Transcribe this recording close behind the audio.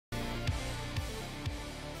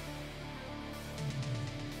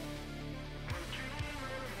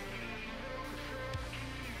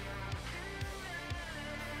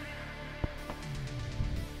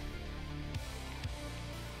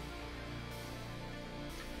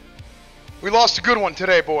We lost a good one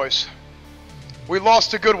today, boys. We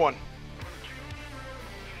lost a good one.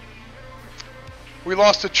 We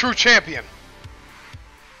lost a true champion.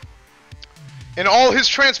 In all his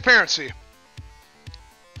transparency,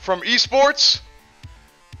 from esports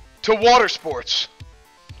to water sports,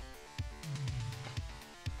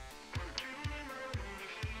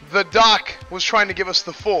 the Doc was trying to give us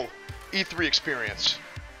the full E3 experience.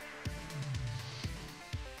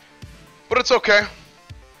 But it's okay.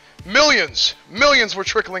 Millions were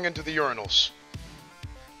trickling into the urinals.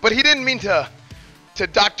 But he didn't mean to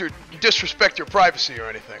Dr. disrespect your privacy or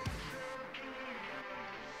anything.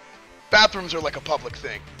 Bathrooms are like a public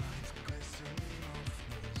thing.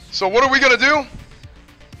 So what are we gonna do?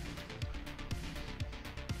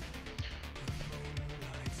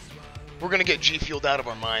 We're gonna get G-Fueled out of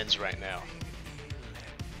our minds right now.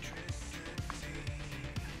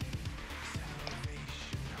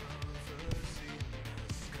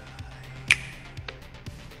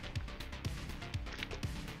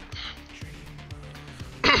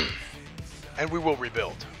 And we will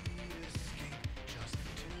rebuild.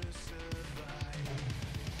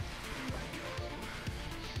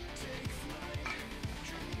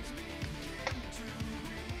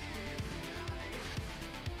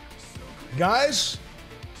 Guys,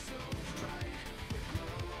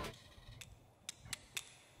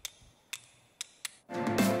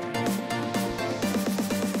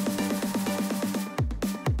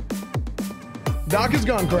 Doc has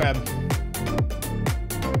gone crab.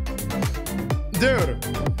 Dude,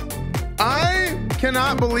 I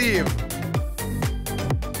cannot believe.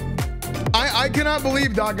 I cannot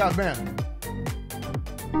believe Doc got banned.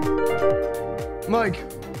 Like,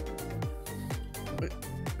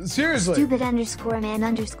 seriously. Stupid underscore man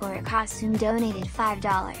underscore costume donated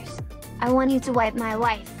 $5. I want you to wipe my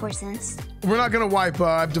wife for since. We're not gonna wipe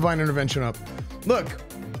Divine Intervention up. Look,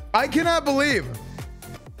 I cannot believe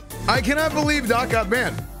Doc got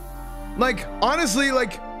banned. Like, honestly,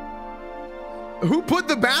 like, who put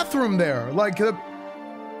the bathroom there? Like,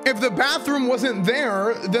 if the bathroom wasn't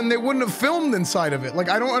there, then they wouldn't have filmed inside of it. Like,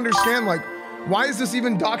 I don't understand, like, why is this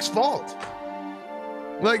even Doc's fault?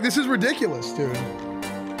 Like, this is ridiculous, dude.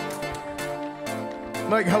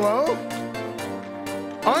 Like, hello?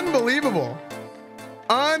 Unbelievable.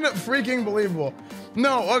 Unfreaking believable.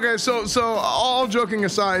 No, okay, so all joking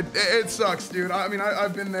aside, it sucks, dude. I mean,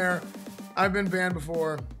 I've been there. I've been banned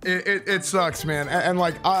before. It sucks, man. And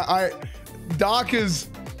like, Doc is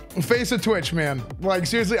face of Twitch, man. Like,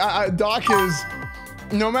 seriously, Doc is,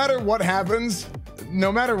 no matter what happens,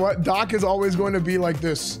 no matter what, Doc is always going to be like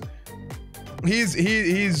this. He's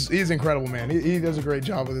incredible, man. He does a great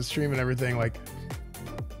job with his stream and everything. Like,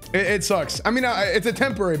 it sucks. I mean, it's a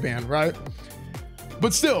temporary ban, right?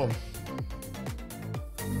 But still.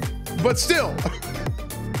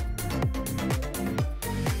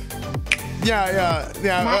 Yeah.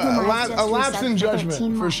 A lapse in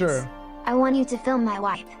judgment, for sure. I want you to film my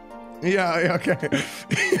wipe. Yeah, okay.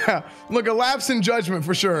 Yeah, look, a lapse in judgment,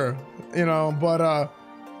 for sure. You know, but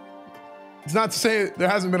it's not to say there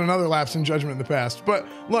hasn't been another lapse in judgment in the past. But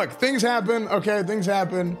look, things happen. Okay, things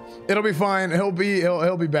happen. It'll be fine. He'll be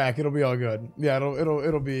back. It'll be all good. Yeah,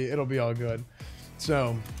 it'll be all good.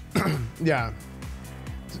 So, yeah,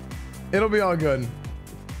 it'll be all good.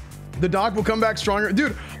 The Doc will come back stronger.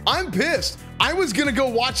 Dude, I'm pissed. I was gonna go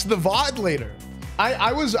watch the VOD later.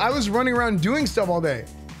 I was running around doing stuff all day.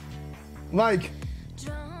 Like,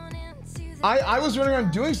 I was running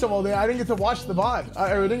around doing stuff all day. I didn't get to watch the VOD.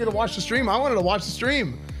 I didn't get to watch the stream. I wanted to watch the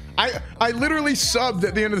stream. I literally subbed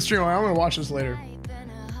at the end of the stream. I'm gonna watch this later.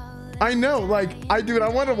 I know, like, I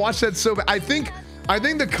wanted to watch that so bad. I think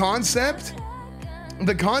the concept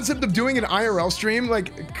of doing an IRL stream,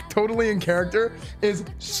 like, totally in character, is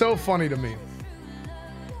so funny to me.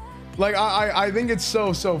 Like, I think it's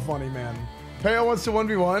so funny, man. Peo wants to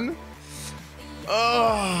 1v1.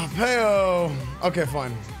 Oh, Peo. Okay,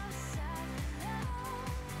 fine.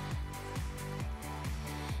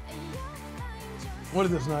 What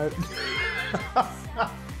is this night?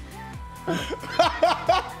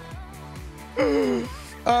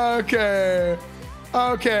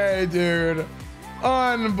 Okay, dude.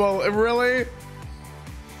 Unbelievable. Really?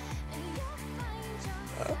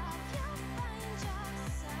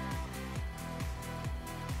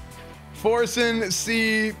 Forcing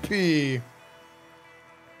CP.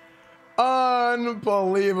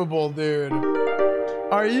 Unbelievable, dude.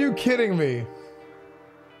 Are you kidding me?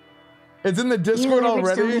 It's in the Discord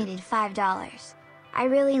already? Donated $5. I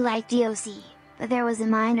really like DOC, but there was a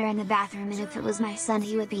minor in the bathroom, and if it was my son,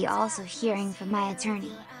 he would be also hearing from my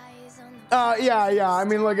attorney. Yeah. I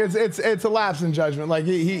mean, look, it's a lapse in judgment. Like,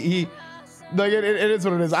 he Like it is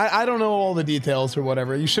what it is. I don't know all the details or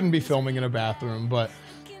whatever. You shouldn't be filming in a bathroom, but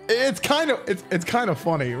it's kind of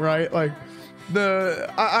funny, right? Like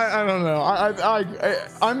I don't know.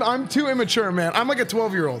 I'm too immature, man. I'm like a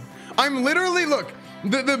 12-year-old. I'm literally, look,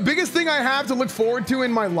 the biggest thing I have to look forward to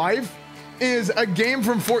in my life is a game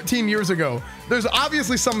from 14 years ago. There's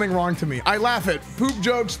obviously something wrong to me. I laugh at poop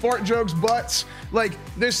jokes, fart jokes, butts. Like,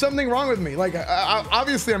 there's something wrong with me. Like,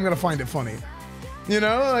 obviously I'm gonna find it funny. You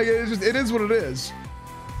know, like it is what it is.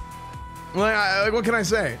 Like, what can I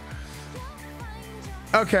say?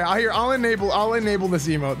 Okay, I'll enable this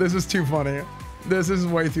emote. This is too funny. This is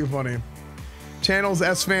way too funny. Channels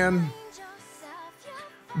Esfand.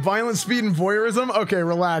 Violent speed and voyeurism. Okay,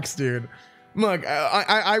 relax, dude. Look,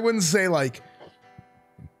 I wouldn't say like.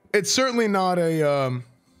 It's certainly not a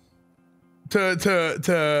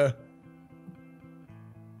to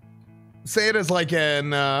say it as like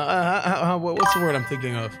an what's the word I'm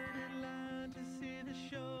thinking of?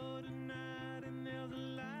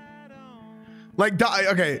 Like,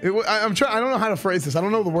 okay, I'm trying. I don't know how to phrase this. I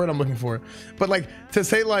don't know the word I'm looking for, but like to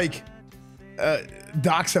say like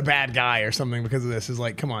Doc's a bad guy or something because of this is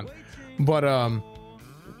like, come on. But I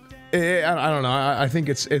don't know. I think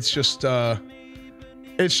it's just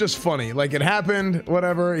funny. Like, it happened,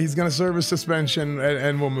 whatever. He's gonna serve his suspension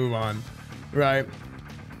and we'll move on, right?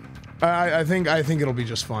 I think it'll be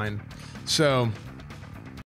just fine. So